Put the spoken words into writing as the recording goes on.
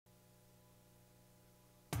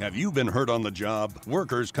Have you been hurt on the job?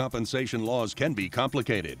 Workers' compensation laws can be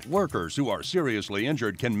complicated. Workers who are seriously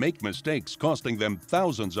injured can make mistakes, costing them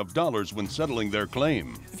thousands of dollars when settling their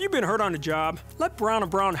claim. If you've been hurt on the job, let Brown &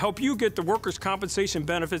 Brown help you get the workers' compensation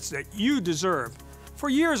benefits that you deserve. For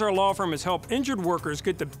years, our law firm has helped injured workers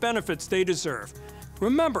get the benefits they deserve.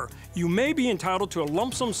 Remember, you may be entitled to a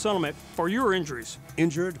lump sum settlement for your injuries.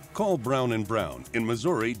 Injured? Call Brown & Brown. In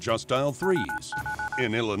Missouri, just dial 3s.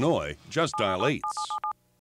 In Illinois, just dial 8s.